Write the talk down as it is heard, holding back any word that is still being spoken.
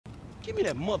Give me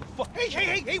that motherfucker.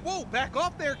 Hey, whoa, back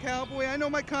off there, cowboy. I know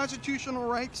my constitutional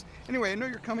rights. Anyway, I know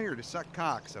you're coming here to suck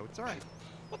cock, so it's all right.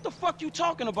 What the fuck you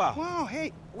talking about? Wow,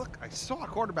 hey, look, I saw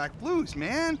Quarterback Blues,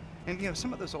 man. And, you know,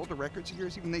 some of those older records of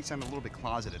yours, even they sound a little bit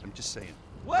closeted, I'm just saying.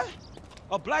 What?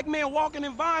 A black man walking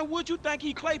in Vinewood, you think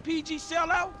he Clay PG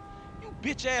sellout? You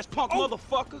bitch-ass punk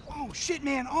motherfucker. Oh, shit,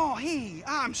 man. Oh, hey,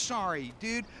 I'm sorry,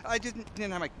 dude. I didn't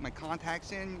have my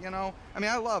contacts in, you know? I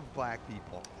mean, I love black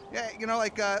people. Yeah, you know,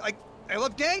 like, I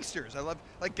love gangsters. I love,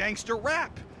 like, gangster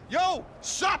rap. Yo,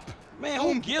 sup? Man,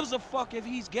 who gives a fuck if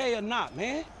he's gay or not,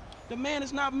 man? The man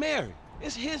is not married.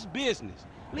 It's his business.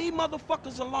 Leave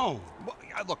motherfuckers alone. Well,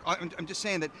 look, I'm just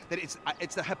saying that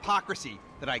it's the hypocrisy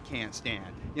that I can't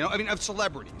stand. You know, I mean, of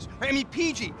celebrities. Right? I mean,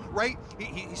 PG, right?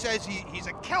 He says he's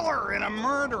a killer and a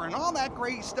murderer and all that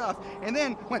great stuff. And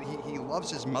then, what, he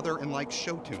loves his mother and likes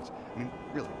show tunes. I mean,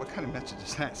 really, what kind of message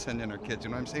does that send in our kids? You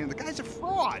know what I'm saying? The guy's a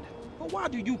fraud. But why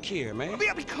do you care, man?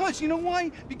 Yeah, because, you know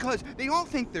why? Because they all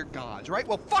think they're gods, right?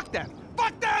 Well, fuck them!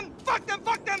 Fuck them! Fuck them!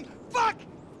 Fuck them! Fuck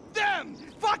them!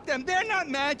 Fuck them! They're not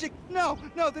magic! No,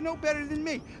 they're no better than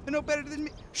me. They're no better than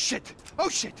me. Shit! Oh,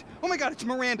 shit! Oh my God, it's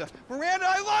Miranda! Miranda,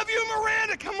 I love you,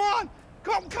 Miranda! Come on!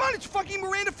 Come on, it's fucking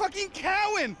Miranda fucking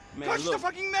Cowan! Man, she's the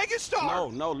fucking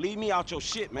megastar! No, leave me out your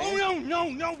shit, man. Oh,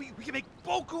 no, we can make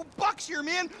boku bucks here,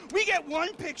 man! We get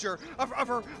one picture of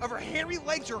her hairy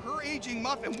legs or her aging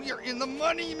muff, and we are in the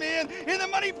money, man! In the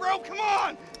money, bro! Come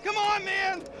on! Come on,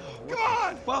 man! Come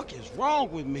on! What the fuck is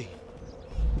wrong with me?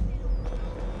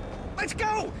 Let's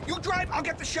go! You drive, I'll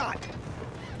get the shot!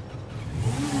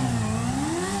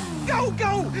 Go!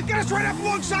 Get us right up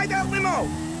alongside that limo!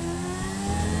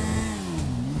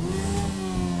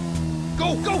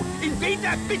 Go! Invade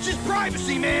that bitch's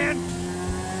privacy, man!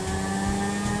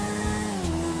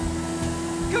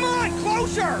 Come on,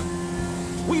 closer!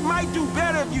 We might do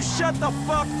better if you shut the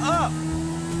fuck up!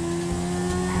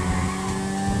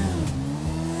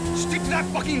 Stick to that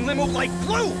fucking limo like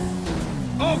glue!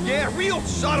 Oh yeah, real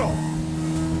subtle!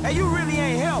 Hey, you really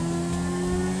ain't helping.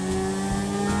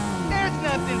 There's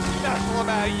nothing special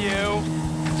about you.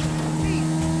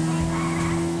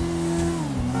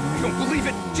 I don't believe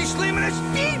it! She's slamming a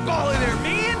speedball in there,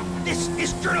 man! This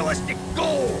is journalistic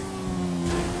gold!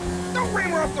 Don't ram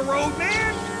her off the road,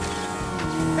 man!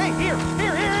 Hey, here!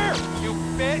 You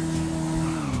bitch!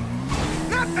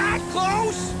 Not that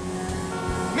close!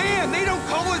 Man, they don't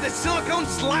call her the silicone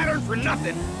slattern for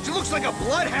nothing. She looks like a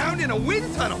bloodhound in a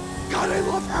wind tunnel. God, I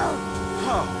love her!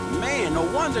 Oh, man, no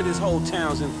wonder this whole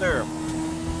town's in therapy.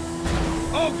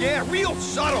 Oh, yeah, real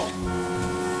subtle.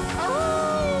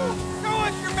 Aroo! Go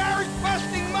with your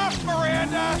marriage-busting muff,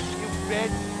 Miranda! You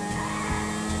bitch.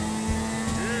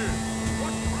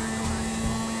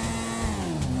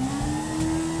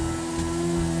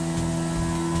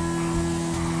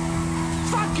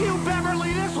 Fuck you,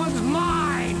 Beverly! This one's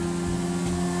mine!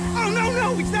 Oh,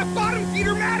 no! It's that bottom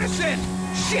feeder Madison!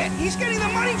 Shit, he's getting the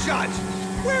money shots!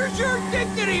 Where's your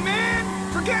dignity, man?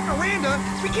 Forget Miranda.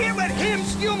 We can't let him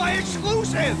steal my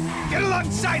exclusive. Get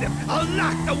alongside him. I'll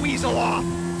knock the weasel off.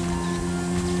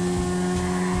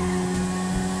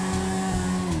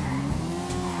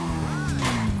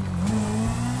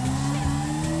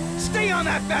 Stay on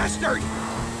that bastard.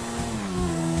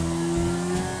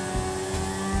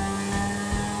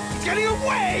 He's getting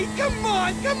away. Come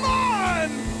on. Get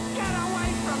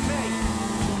away from me!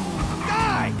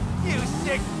 Die, you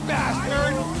sick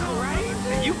bastard.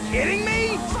 Are you kidding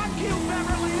me? Fuck you,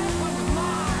 Beverly! This one's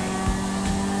mine!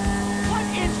 What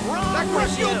is wrong That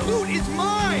with you? Crucio boot is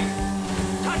mine!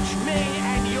 Touch me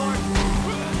and you're...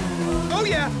 Oh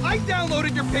yeah, I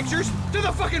downloaded your pictures to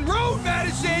the fucking road,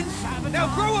 Madison! Now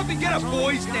grow up and get a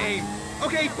boy's name!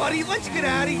 Okay, buddy, let's get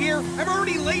out of here. I'm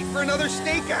already late for another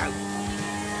stakeout.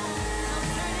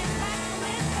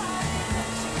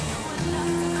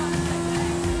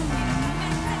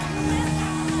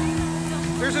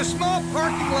 There's a small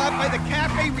parking lot by the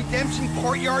Cafe Redemption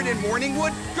Courtyard in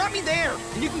Morningwood. Drop me there,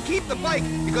 and you can keep the bike,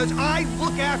 because I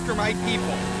look after my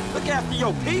people. Look after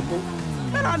your people?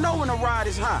 Man, I know when a ride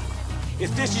is hot.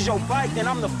 If this is your bike, then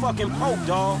I'm the fucking Pope,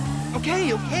 dawg.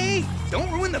 Okay.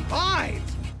 Don't ruin the vibe.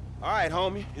 All right,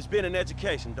 homie. It's been an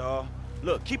education, dawg.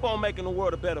 Look, keep on making the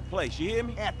world a better place, you hear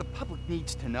me? Yeah, the public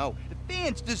needs to know. The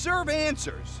fans deserve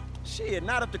answers. Shit,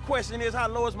 not if the question is how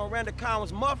low is Miranda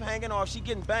Cowan's muff hanging or if she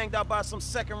getting banged out by some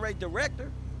second-rate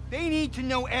director. They need to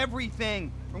know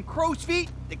everything, from crow's feet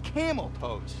to camel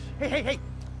toes. Hey.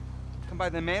 Come by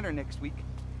the manor next week.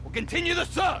 We'll continue the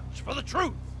search for the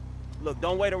truth. Look,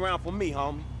 don't wait around for me,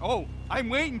 homie. Oh, I'm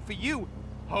waiting for you,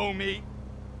 homie.